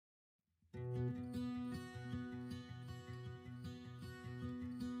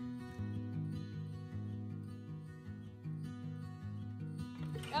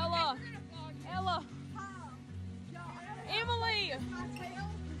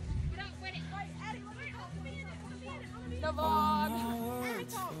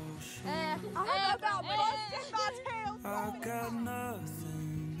I got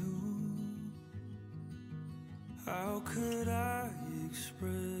nothing new. How could I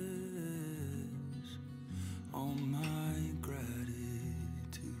express all my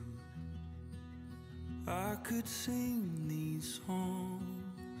gratitude? I could sing these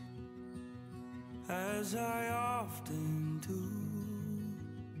songs as I often do,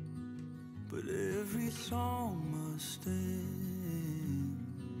 but every song must end,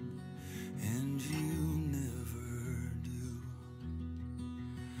 and you never do.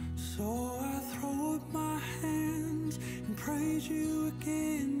 So I throw up my hands and praise you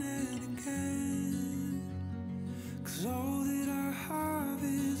again and again, 'cause all that I have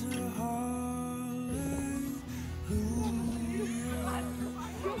is a hallelujah.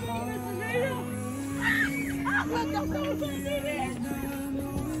 And I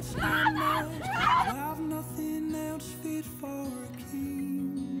know it's not much, but I've nothing else fit for a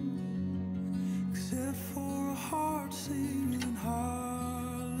king except for a heart singing hallelujah,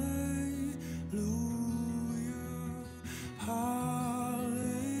 hallelujah.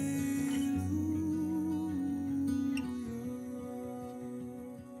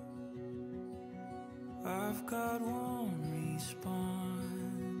 I've got one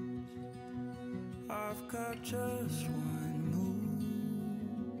response, I've got just one move.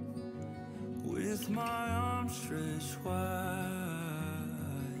 With my arms stretched wide,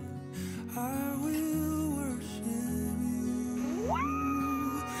 I will worship you.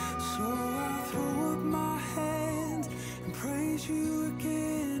 So I throw up my hands and praise you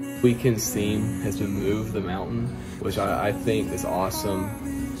again. Weekend's theme has been Move the Mountain, which I think is awesome.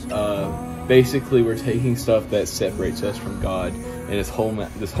 Basically, we're taking stuff that separates us from God, and this whole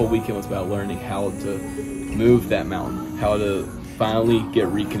weekend was about learning how to move that mountain, how to finally get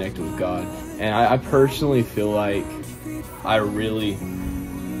reconnected with God. And I personally feel like I really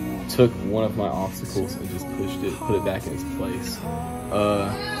took one of my obstacles and just put it back in its place.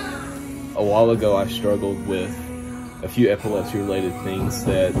 A while ago, I struggled with a few epilepsy-related things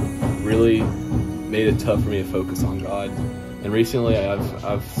that really made it tough for me to focus on God. And recently,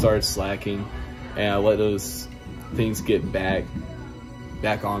 I've started slacking, and I let those things get back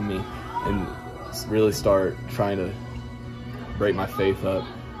on me, and really start trying to break my faith up.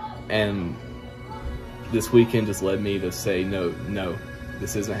 And this weekend just led me to say, no,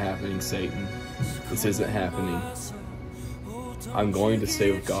 this isn't happening, Satan. This isn't happening. I'm going to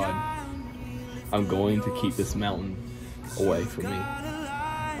stay with God. I'm going to keep this mountain away from me.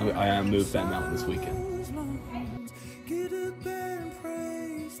 I moved that mountain this weekend.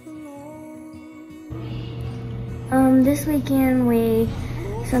 This weekend we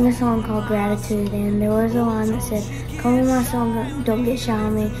sung a song called Gratitude, and there was a line that said, "Come on my song, don't get shy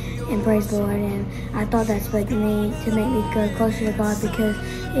on me, and praise the Lord." And I thought that spoke to me to make me go closer to God, because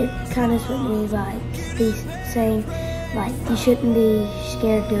it kind of spoke to me like be saying, like, you shouldn't be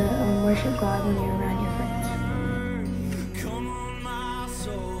scared to worship God when you're around your friends.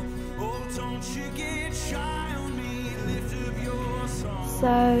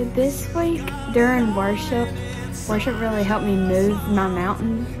 So this week during worship really helped me move my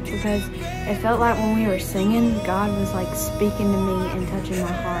mountain, because it felt like when we were singing, God was like speaking to me and touching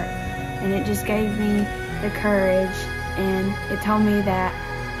my heart. And it just gave me the courage, and it told me that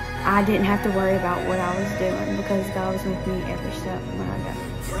I didn't have to worry about what I was doing, because God was with me every step when I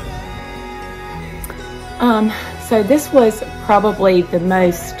go. So this was probably the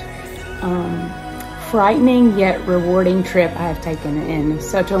most frightening yet rewarding trip I have taken in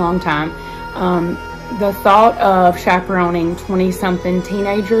such a long time. The thought of chaperoning 20-something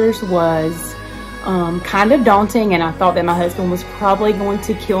teenagers was kind of daunting, and I thought that my husband was probably going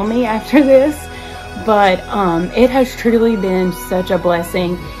to kill me after this. But it has truly been such a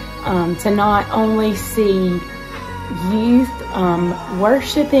blessing to not only see youth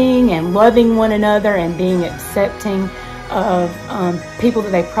worshiping and loving one another and being accepting of people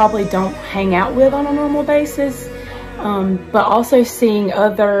that they probably don't hang out with on a normal basis, but also seeing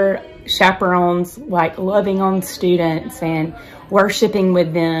other chaperones like loving on students and worshiping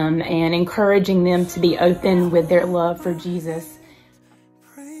with them and encouraging them to be open with their love for Jesus.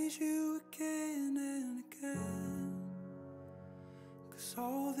 Praise you again and again, 'cause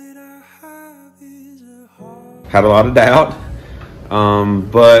all that I have is a heart. Had a lot of doubt,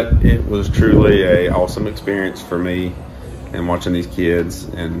 but it was truly an awesome experience for me, and watching these kids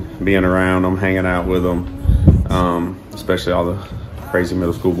and being around them, hanging out with them, especially all the crazy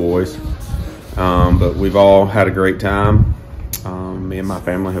middle school boys. But we've all had a great time. Me and my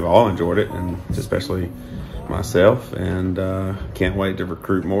family have all enjoyed it, and especially myself, and can't wait to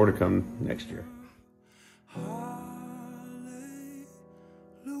recruit more to come next year.